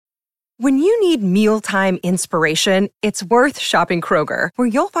When you need mealtime inspiration, it's worth shopping Kroger, where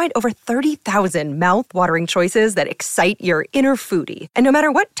you'll find over 30,000 mouth-watering choices that excite your inner foodie. And no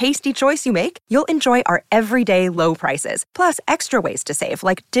matter what tasty choice you make, you'll enjoy our everyday low prices, plus extra ways to save,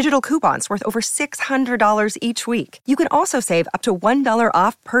 like digital coupons worth over $600 each week. You can also save up to $1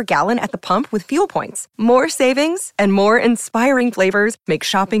 off per gallon at the pump with fuel points. More savings and more inspiring flavors make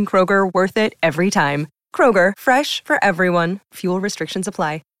shopping Kroger worth it every time. Kroger, fresh for everyone. Fuel restrictions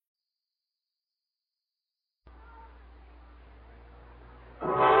apply.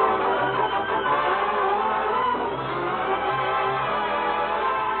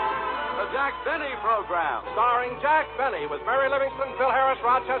 Program starring Jack Benny with Mary Livingston, Phil Harris,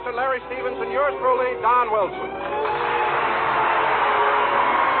 Rochester, Larry Stevens, and yours truly, Don Wilson.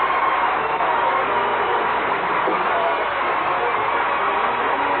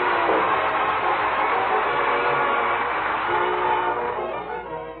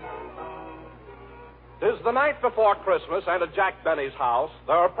 Tis the night before Christmas, and at Jack Benny's house,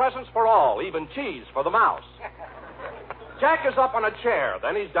 there are presents for all, even cheese for the mouse. Jack is up on a chair,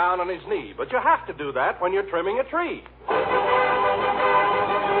 then he's down on his knee. But you have to do that when you're trimming a tree.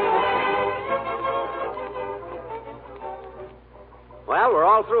 Well, we're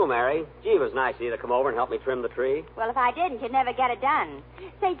all through, Mary. Gee, it was nice of you to come over and help me trim the tree. Well, if I didn't, you'd never get it done.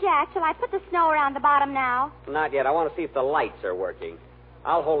 Say, Jack, shall I put the snow around the bottom now? Not yet. I want to see if the lights are working.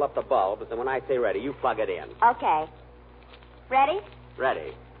 I'll hold up the bulbs, and when I say ready, you plug it in. Okay. Ready?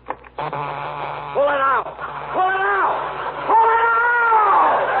 Ready. Pull it out! Pull it out! Pull it out!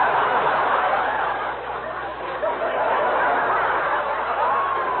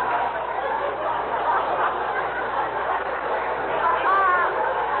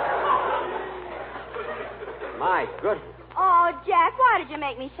 My goodness. Oh, Jack, why did you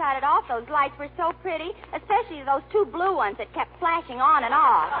make me shut it off? Those lights were so pretty, especially those two blue ones that kept flashing on and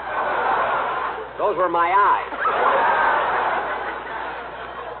off. Those were my eyes.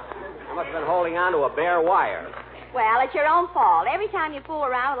 I must have been holding on to a bare wire. Well, it's your own fault. Every time you fool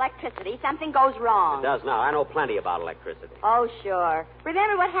around with electricity, something goes wrong. It does now. I know plenty about electricity. Oh, sure.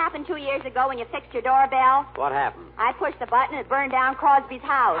 Remember what happened 2 years ago when you fixed your doorbell? What happened? I pushed the button and it burned down Crosby's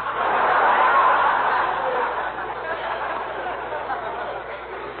house.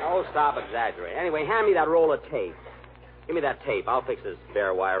 Oh, stop exaggerating. Anyway, hand me that roll of tape. Give me that tape. I'll fix this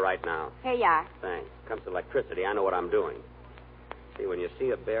bare wire right now. Here you are. Thanks. Comes to electricity, I know what I'm doing. See, when you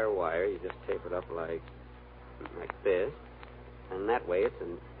see a bare wire, you just tape it up like this. And that way it's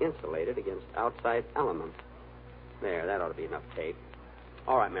insulated against outside elements. There, that ought to be enough tape.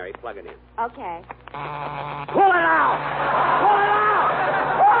 All right, Mary, plug it in. Okay. Pull it out! Pull it out! Pull it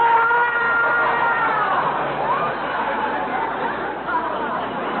out!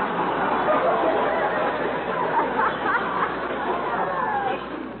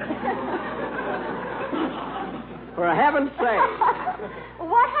 For heaven's sake.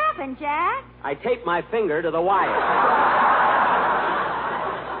 What happened, Jack? I taped my finger to the wire.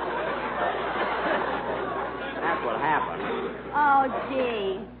 That's what happened. Oh,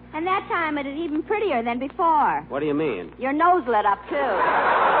 gee. And that time it is even prettier than before. What do you mean? Your nose lit up, too.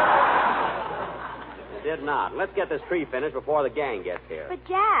 It did not. Let's get this tree finished before the gang gets here. But,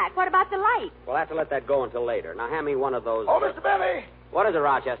 Jack, what about the light? We'll have to let that go until later. Now, hand me one of those... Oh, Mr. Benny. What is it,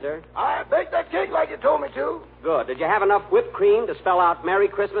 Rochester? I baked that cake like you told me to. Good. Did you have enough whipped cream to spell out Merry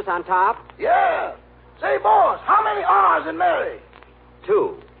Christmas on top? Yeah. Say, boss, how many R's in Mary?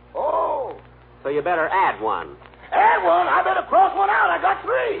 2. Oh. So you better add one. Add one? I better cross one out. I got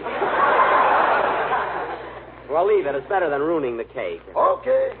 3. Well, leave it. It's better than ruining the cake.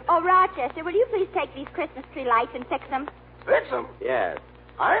 Okay. Oh, Rochester, will you please take these Christmas tree lights and fix them? Fix them? Yes.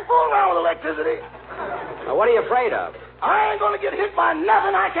 I ain't fooling around with electricity. Now, what are you afraid of? I ain't going to get hit by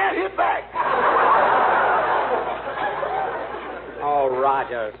nothing I can't hit back. Oh,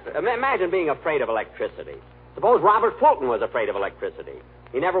 Roger. Imagine being afraid of electricity. Suppose Robert Fulton was afraid of electricity.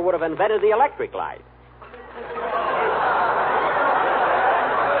 He never would have invented the electric light.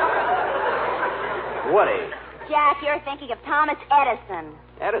 Would he? Jack, you're thinking of Thomas Edison.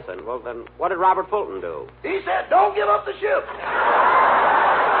 Edison? Well, then what did Robert Fulton do? He said, don't give up the ship.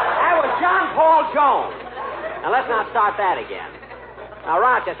 That was John Paul Jones. Now, let's not start that again. Now,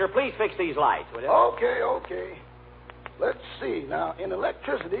 Rochester, please fix these lights, will you? Okay. Let's see. Now, in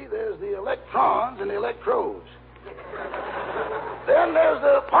electricity, there's the electrons and the electrodes. Then there's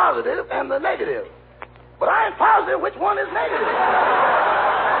the positive and the negative. But I ain't positive which one is negative.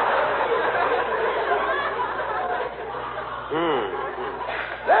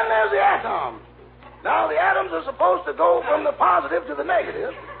 Then there's the atom. Now, the atoms are supposed to go from the positive to the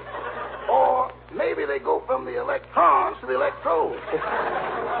negative. Or maybe they go from the electrons to the electrodes.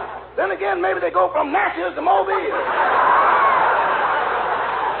 Then again, maybe they go from Natchez to Mobile.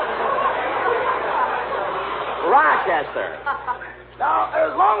 Rochester. Now, as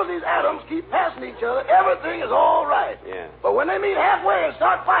long as these atoms keep passing each other, everything is all right. Yeah. But when they meet halfway and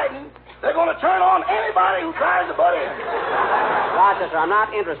start fighting, they're going to turn on anybody who tries to butt in. Rochester, I'm not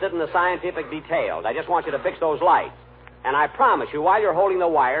interested in the scientific details. I just want you to fix those lights. And I promise you, while you're holding the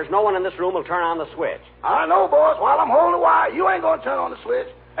wires, no one in this room will turn on the switch. I know, boss. While I'm holding the wire, you ain't going to turn on the switch,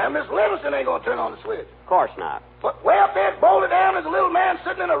 and Miss Livingston ain't going to turn on the switch. Of course not. But way up there at Boulder Dam, there's a little man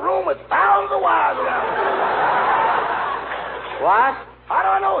sitting in a room with thousands of wires around him. What? How do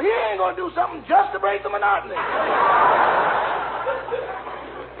I know he ain't going to do something just to break the monotony?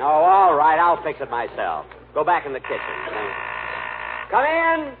 Oh, all right. I'll fix it myself. Go back in the kitchen. Come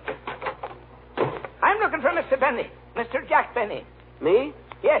in. I'm looking for Mr. Benny. Mr. Jack Benny. Me?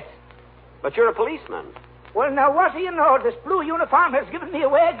 Yes. But you're a policeman. Well, now, what do you know? This blue uniform has given me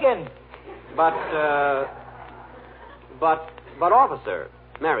away again. But, officer.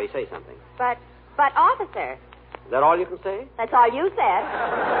 Mary, say something. But, officer, Is that all you can say? that's all you said.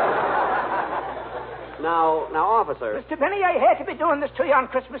 Now, officer. Mr. Benny, I hate to be doing this to you on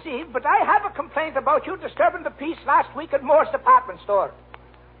Christmas Eve, but I have a complaint about you disturbing the peace last week at Moore's department store.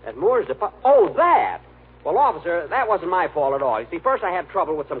 At Moore's department. Oh, that. Well, officer, that wasn't my fault at all. You see, first I had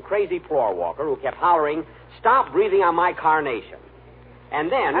trouble with some crazy floor walker who kept hollering, "Stop breathing on my carnation."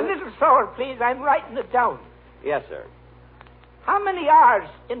 And then... A little slower, please. I'm writing it down. Yes, sir. How many R's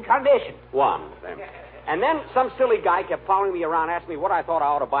in carnation? One. And then some silly guy kept following me around, asking me what I thought I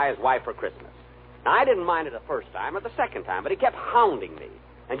ought to buy his wife for Christmas. Now, I didn't mind it the first time or the second time, but he kept hounding me.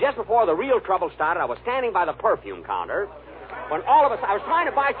 And just before the real trouble started, I was standing by the perfume counter when all of us... I was trying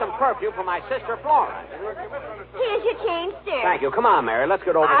to buy some perfume for my sister, Florence. Here's your change, sir. Thank you. Come on, Mary. Let's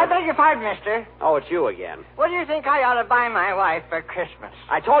get over I to... beg your pardon, mister. Oh, it's you again. What do you think I ought to buy my wife for Christmas?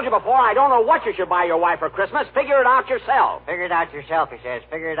 I told you before, I don't know what you should buy your wife for Christmas. Figure it out yourself. Figure it out yourself, he says.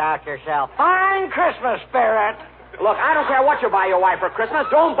 Figure it out yourself. Fine Christmas, Spirit. Look, I don't care what you buy your wife for Christmas.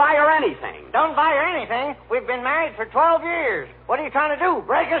 Don't buy her anything. Don't buy her anything. We've been married for 12 years. What are you trying to do?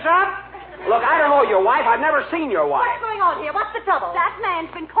 Break us up? Look, I don't know your wife. I've never seen your wife. What's going on here? What's the trouble? That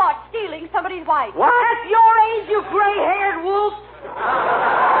man's been caught stealing somebody's wife. What? At your age, you gray-haired wolf.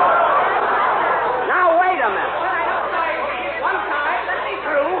 Now, wait a minute. One time, let me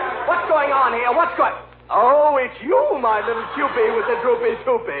through. What's going on here? What's going... Oh, it's you, my little Cupid with the droopy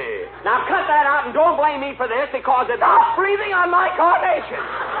toopy. Now, cut that out and don't blame me for this because it's... Stop breathing on my carnation.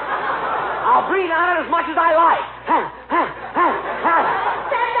 I'll breathe on it as much as I like. Stand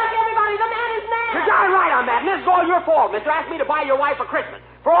up, everybody. The man is mad. You're darn right on that, and this is all your fault. Mister asked me to buy your wife for Christmas.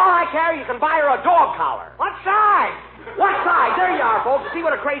 For all I care, you can buy her a dog collar. What size? What size? There you are, folks. See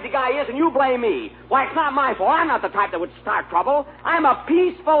what a crazy guy is, and you blame me. Why, it's not my fault. I'm not the type that would start trouble. I'm a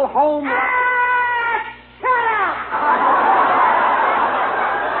peaceful home... Shut up!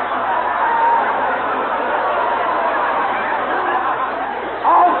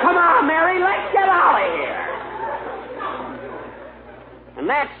 Oh, come on, Mary. Let's get out of here. And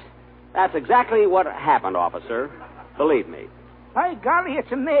that's exactly what happened, officer. Believe me. By golly,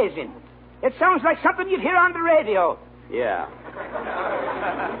 it's amazing. It sounds like something you'd hear on the radio. Yeah.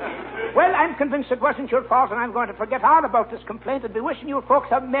 Well, I'm convinced it wasn't your fault, and I'm going to forget all about this complaint and be wishing you folks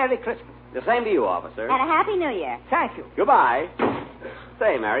a Merry Christmas. The same to you, officer. And a Happy New Year. Thank you. Goodbye.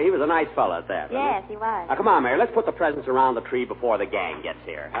 Say, Mary, he was a nice fella at that. wasn't Yes, he was. Now, come on, Mary. Let's put the presents around the tree before the gang gets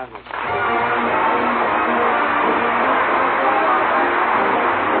here. Huh?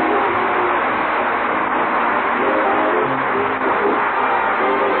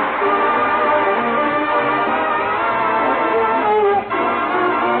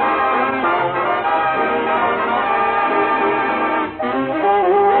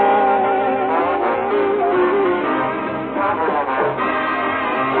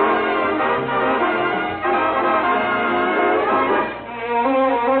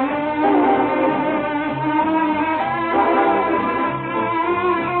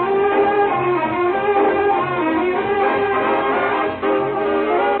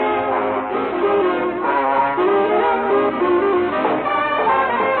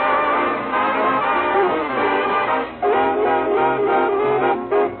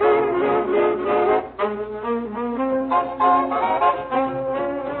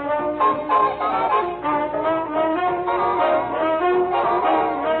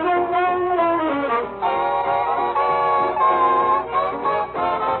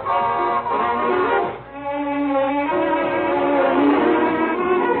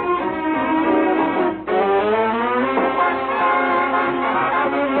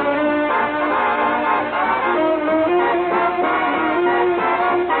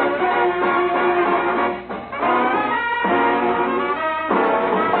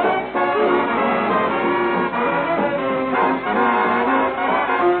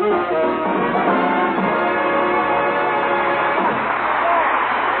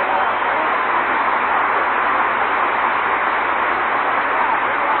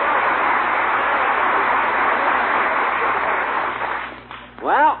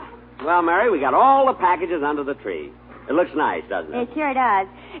 Well, Mary, we got all the packages under the tree. It looks nice, doesn't it? It sure does.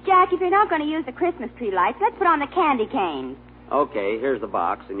 Jack, if you're not going to use the Christmas tree lights, let's put on the candy canes. Okay, here's the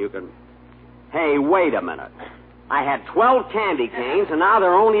box, and you can... Hey, wait a minute. I had 12 candy canes, and now there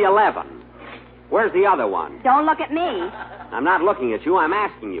are only 11. Where's the other one? Don't look at me. I'm not looking at you. I'm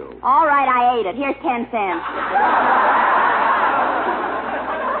asking you. All right, I ate it. Here's 10 cents.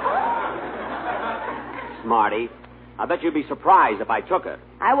 Smarty. I bet you'd be surprised if I took it.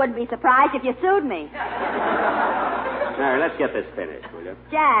 I wouldn't be surprised if you sued me. Mary, let's get this finished, will you?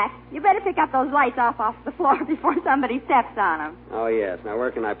 Jack, you better pick up those lights off the floor before somebody steps on them. Oh, yes. Now, where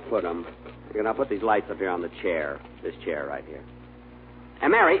can I put them? I'll put these lights up here on the chair. This chair right here.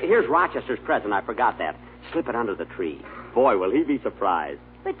 And, Mary, here's Rochester's present. I forgot that. Slip it under the tree. Boy, will he be surprised.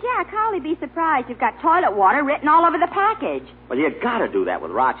 But, Jack, how'll he be surprised? You've got toilet water written all over the package. Well, you got to do that with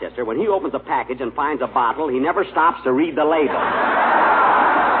Rochester. When he opens a package and finds a bottle, he never stops to read the label.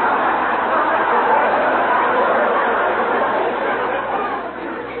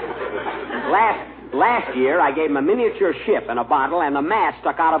 Last year, I gave him a miniature ship and a bottle, and the mask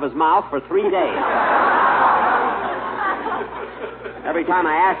stuck out of his mouth for 3 days. Every time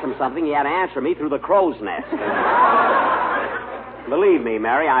I asked him something, he had to answer me through the crow's nest. Believe me,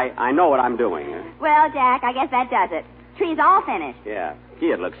 Mary, I know what I'm doing. Well, Jack, I guess that does it. Tree's all finished. Yeah. Gee,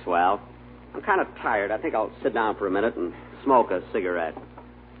 it looks swell. I'm kind of tired. I think I'll sit down for a minute and smoke a cigarette.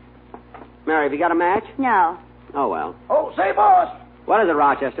 Mary, have you got a match? No. Oh, well. Oh, say, boss, What is it,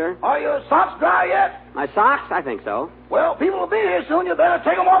 Rochester? are your socks dry yet? My socks? I think so. Well, people will be here soon. You better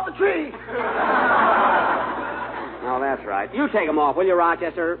take them off the tree. Oh, that's right. You take them off, will you,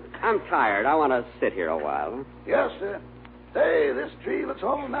 Rochester? I'm tired. I want to sit here a while. Yes, sir. Say, this tree looks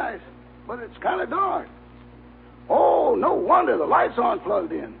all nice, but it's kind of dark. Oh, no wonder the lights aren't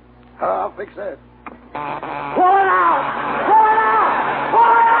plugged in. I'll fix that. Pull it out! Pull it out! Pull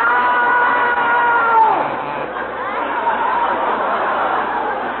it out!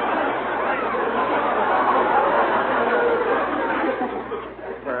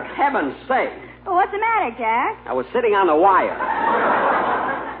 For heaven's sake. Well, what's the matter, Jack? I was sitting on the wire.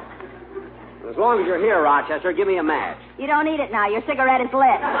 As long as you're here, Rochester, give me a match. You don't need it now. Your cigarette is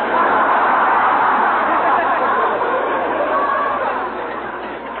lit.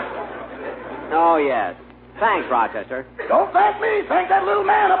 Oh, yes. Thanks, Rochester. Don't thank me. Thank that little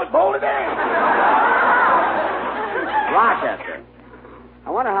man up at Boulder Dam. Rochester. I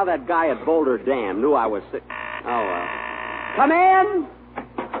wonder how that guy at Boulder Dam knew I was sick. Oh, well. Come in.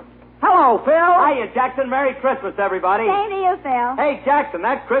 Hello, Phil. Hiya, Jackson. Merry Christmas, everybody. Same to you, Phil. Hey, Jackson,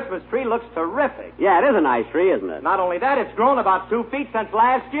 that Christmas tree looks terrific. Yeah, it is a nice tree, isn't it? Not only that, it's grown about 2 feet since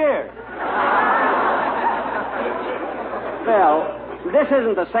last year. Phil, this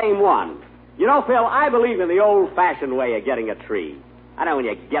isn't the same one. You know, Phil, I believe in the old-fashioned way of getting a tree. I know when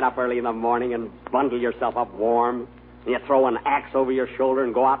you get up early in the morning and bundle yourself up warm, and you throw an axe over your shoulder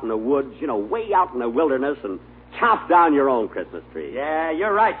and go out in the woods, way out in the wilderness, and chop down your own Christmas tree. Yeah,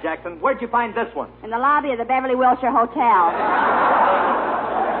 you're right, Jackson. Where'd you find this one? In the lobby of the Beverly Wilshire Hotel.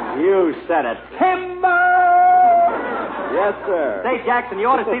 You said it. Timber! Yes, sir. Say, Jackson, you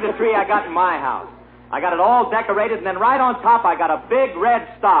ought to see the tree I got in my house. I got it all decorated, and then right on top I got a big red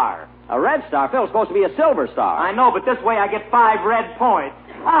star. A red star? Phil, it's supposed to be a silver star. I know, but this way I get 5 red points.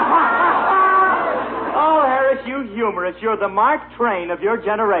 Oh, Harris, you humorous. You're the Mark Twain of your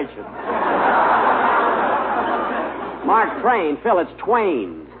generation. Mark Twain. Phil, it's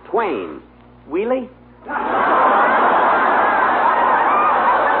Twain. Twain. Wheelie?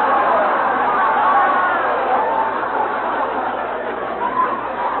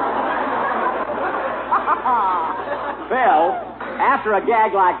 Phil, after a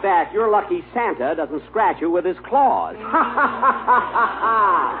gag like that, you're lucky Santa doesn't scratch you with his claws.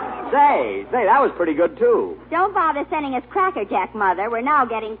 Say, that was pretty good, too. Don't bother sending us Cracker Jack, Mother. We're now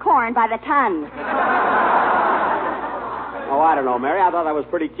getting corn by the ton. Oh, I don't know, Mary. I thought that was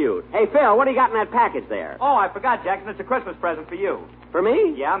pretty cute. Hey, Phil, what do you got in that package there? Oh, I forgot, Jackson. It's a Christmas present for you. For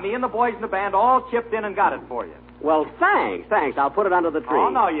me? Yeah, me and the boys in the band all chipped in and got it for you. Well, thanks. I'll put it under the tree. Oh,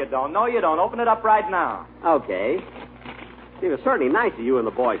 no, you don't. No, you don't. Open it up right now. Okay. It was certainly nice of you and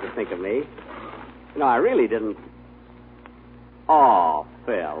the boys to think of me. I really didn't. Oh,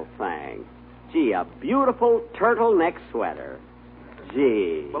 Phil, thanks. Gee, a beautiful turtleneck sweater.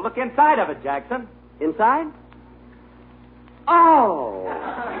 Gee. Well, look inside of it, Jackson. Inside? Oh.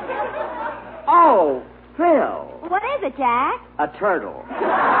 Oh, Phil. What is it, Jack? A turtle.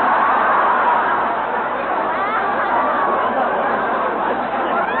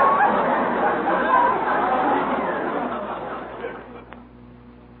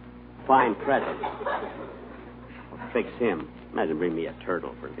 Fine present. fix him. Imagine bring me a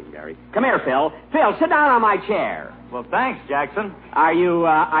turtle for anything, Gary. Come here, Phil. Phil, sit down on my chair. Well, thanks, Jackson. Are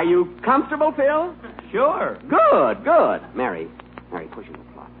you comfortable, Phil? Sure. Good. Mary, push him the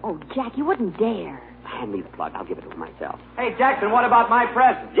plug. Oh, Jack, you wouldn't dare. Hand me the plug. I'll give it to him myself. Hey, Jackson, what about my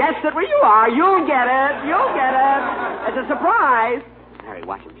present? Just sit where you are. You'll get it. It's a surprise. Mary,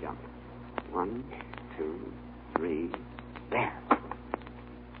 watch him jump. 1, 2, 3. There.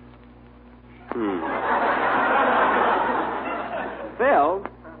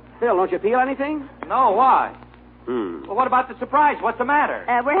 Phil, don't you feel anything? No, why? Well, what about the surprise? What's the matter?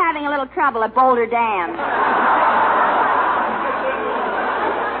 We're having a little trouble at Boulder Dam.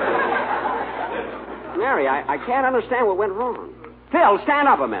 Mary, I can't understand what went wrong. Phil, stand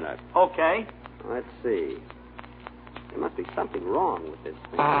up a minute. Okay. Let's see. There must be something wrong with this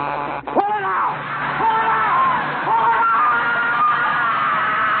thing. Pull it out! Pull it out! Pull it out!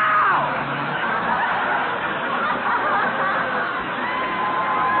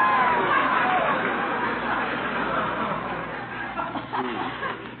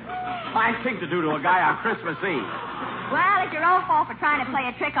 Fine thing to do to a guy on Christmas Eve. Well, it's your own fault for trying to play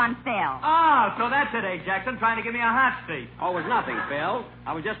a trick on Phil. Oh, so that's it, Jackson, trying to give me a hot seat. Oh, it was nothing, Phil.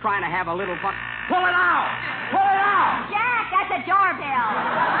 I was just trying to have a little fun. Pull it out! Pull it out! Jack, that's a doorbell.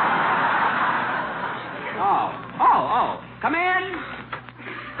 Oh. Come in.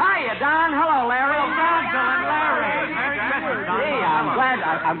 Hiya, Don. Hello, Larry. Well, Don, Dylan, Larry. Merry Christmas, Don. Hey,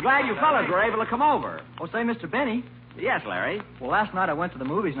 I'm glad you fellas were able to come over. Oh, say, Mr. Benny. Yes, Larry. Well, last night I went to the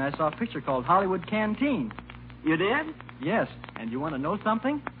movies and I saw a picture called Hollywood Canteen. You did? Yes. And you want to know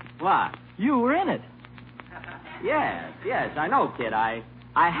something? What? You were in it. Yes, I know, kid. I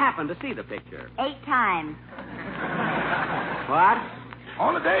happened to see the picture. 8 times. What?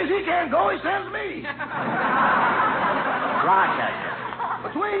 On the days he can't go, he sends me. Rochester.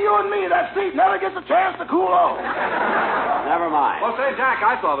 Between you and me, that seat never gets a chance to cool off. Never mind. Well, say, Jack,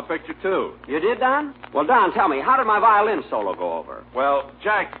 I saw the picture, too. You did, Don? Well, Don, tell me, how did my violin solo go over? Well,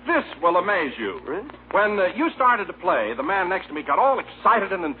 Jack, this will amaze you. Really? When you started to play, the man next to me got all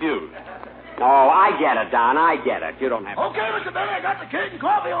excited and enthused. Oh, I get it, Don. I get it. You don't have to... Okay, Mr. Benny, I got the cake and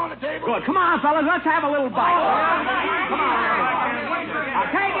coffee on the table. Good. Come on, fellas. Let's have a little bite. Come on. Now,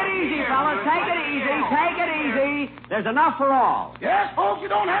 take it easy, fellas. Take it easy. Take it easy. There's enough for all. Yes, folks, you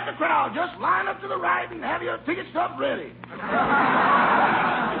don't have to crowd. Just line up to the right and have your ticket stub ready.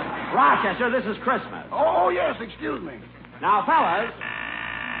 Rochester, this is Christmas. Oh, yes, excuse me. Now, fellas.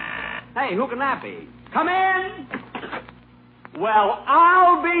 Hey, who can that be? Come in. Well,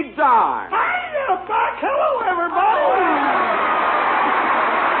 I'll be darned. Hiya, Buck. Hello, everybody.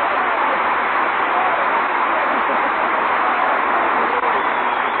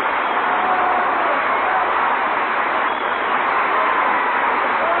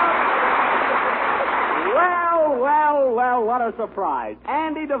 Well, what a surprise.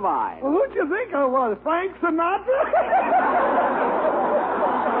 Andy Devine. Well, who'd you think I was? Frank Sinatra?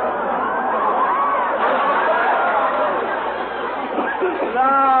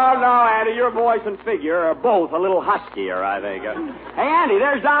 No, Andy, your voice and figure are both a little huskier, I think. Hey, Andy,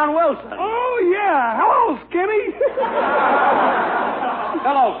 there's Don Wilson. Oh, yeah. Hello, Skinny.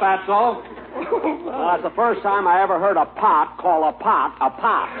 Hello, Fatso. Well, that's the first time I ever heard a pot call a pot a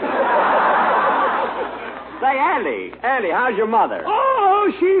pot. Say, Andy, how's your mother?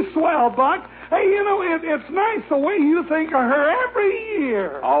 Oh, she's swell, Buck. Hey, you know, it's nice the way you think of her every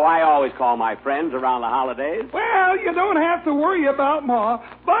year. Oh, I always call my friends around the holidays. Well, you don't have to worry about Ma.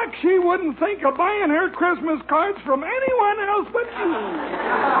 Buck, she wouldn't think of buying her Christmas cards from anyone else but you.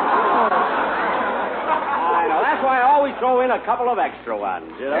 I know. That's why I always throw in a couple of extra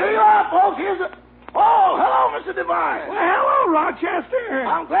ones, you know? Here you are, folks. Here's a... Oh, hello, Mr. Devine. Well, hello, Rochester.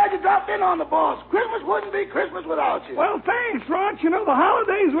 I'm glad you dropped in on the boss. Christmas wouldn't be Christmas without you. Well, thanks, Roch. You know, the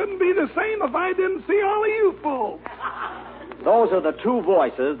holidays wouldn't be the same if I didn't see all of you folks. Those are the two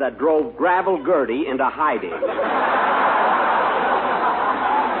voices that drove Gravel Gertie into hiding.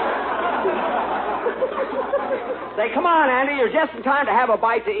 Say, come on, Andy. You're just in time to have a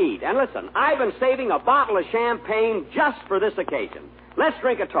bite to eat. And listen, I've been saving a bottle of champagne just for this occasion. Let's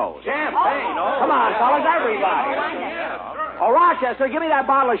drink a toast. Champagne, Come on, fellas, everybody. Oh, Rochester, give me that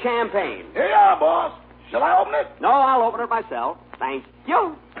bottle of champagne. Here you are, boss. Shall I open it? No, I'll open it myself. Thank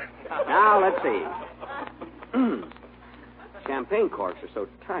you. Now, let's see. Champagne corks are so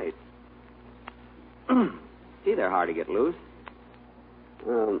tight. Gee, they're hard to get loose.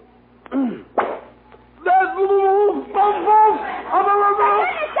 For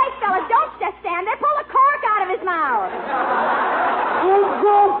goodness sake, fellas, don't just stand there. Pull the cork out of his mouth.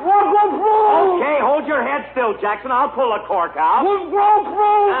 Okay, hold your head still, Jackson. I'll pull a cork out.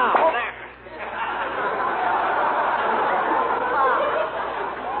 Now, there.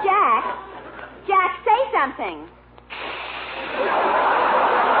 something.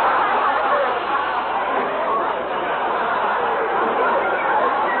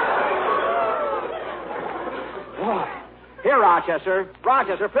 Here, Rochester.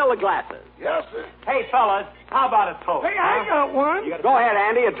 Rochester, fill the glasses. Yes, sir. Hey, fellas, how about a toast? Hey, I got one. Go ahead,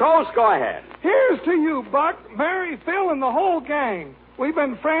 Andy. A toast? Go ahead. Here's to you, Buck, Mary, Phil, and the whole gang. We've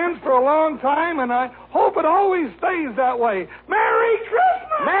been friends for a long time, and I hope it always stays that way. Merry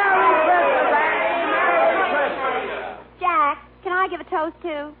Christmas! Merry Christmas, Andy! Merry Christmas! Jack, can I give a toast,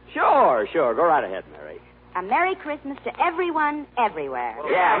 too? Sure. Go right ahead, Mary. A Merry Christmas to everyone, everywhere.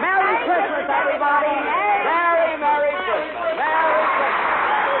 Yeah, Merry Christmas, everybody! Merry Christmas! Merry Christmas!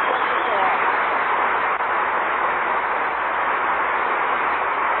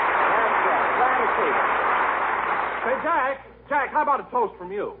 Say, Jack, how about a toast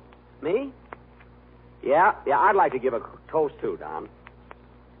from you? Me? Yeah, I'd like to give a toast, too, Don.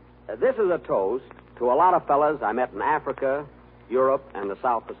 This is a toast to a lot of fellas I met in Africa, Europe, and the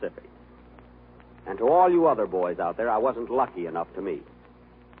South Pacific. And to all you other boys out there I wasn't lucky enough to meet.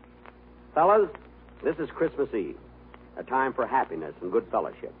 Fellas, this is Christmas Eve, a time for happiness and good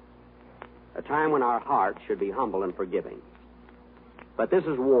fellowship, a time when our hearts should be humble and forgiving. But this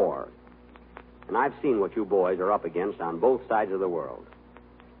is war, and I've seen what you boys are up against on both sides of the world.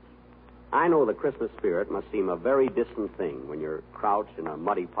 I know the Christmas spirit must seem a very distant thing when you're crouched in a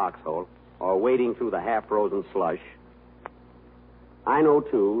muddy foxhole or wading through the half-frozen slush. I know,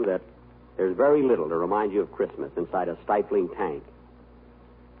 too, that there's very little to remind you of Christmas inside a stifling tank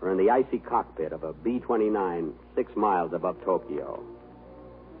or in the icy cockpit of a B-29 6 miles above Tokyo.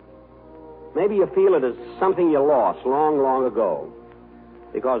 Maybe you feel it as something you lost long, long ago,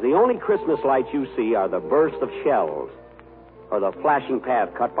 because the only Christmas lights you see are the burst of shells or the flashing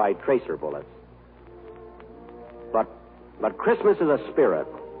path cut by tracer bullets. But Christmas is a spirit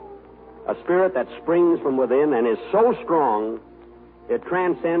that springs from within and is so strong it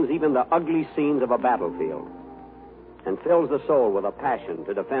transcends even the ugly scenes of a battlefield and fills the soul with a passion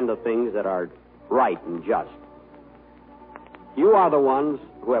to defend the things that are right and just. You are the ones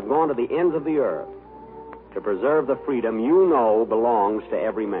who have gone to the ends of the earth to preserve the freedom you know belongs to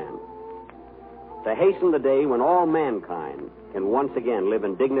every man, to hasten the day when all mankind can once again live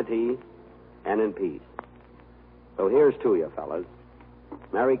in dignity and in peace. So here's to you, fellas.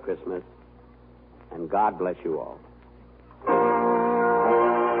 Merry Christmas, and God bless you all.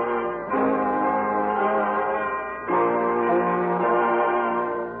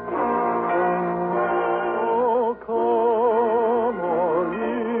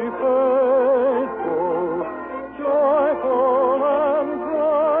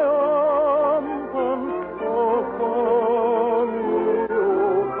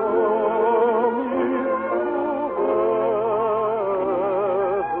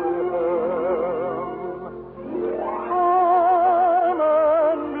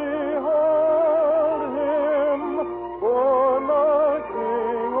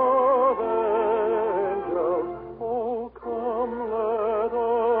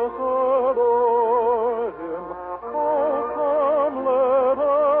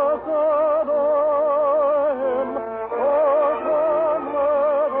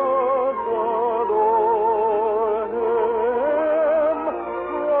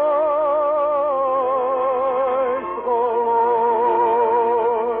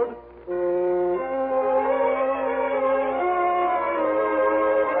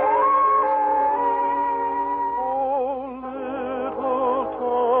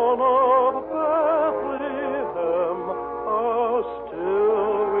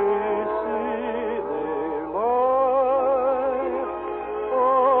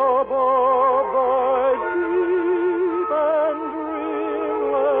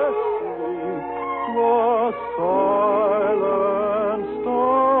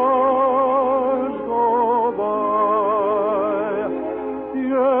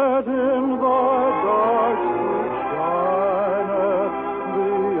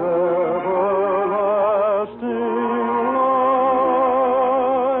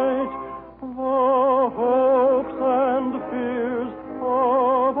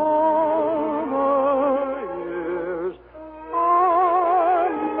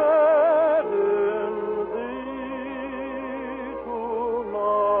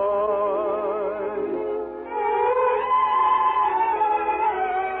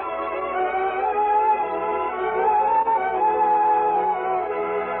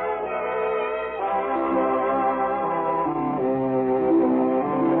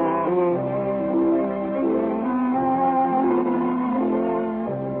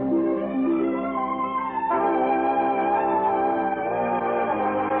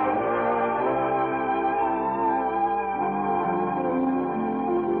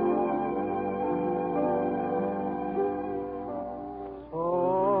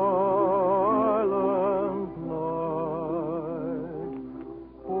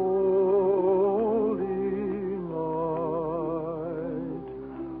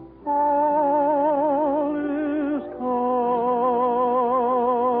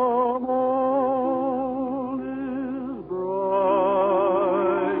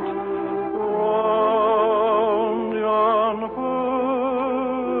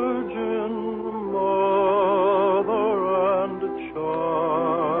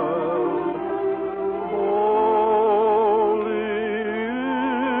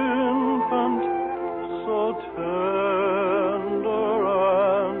 tender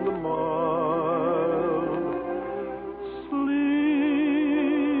and mild.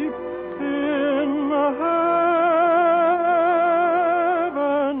 Sleep in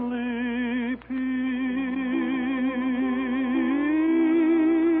heavenly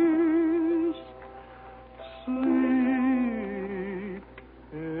peace. Sleep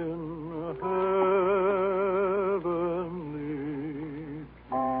in heavenly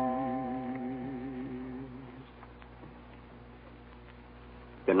peace.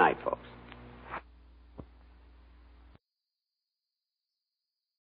 Good night, folks.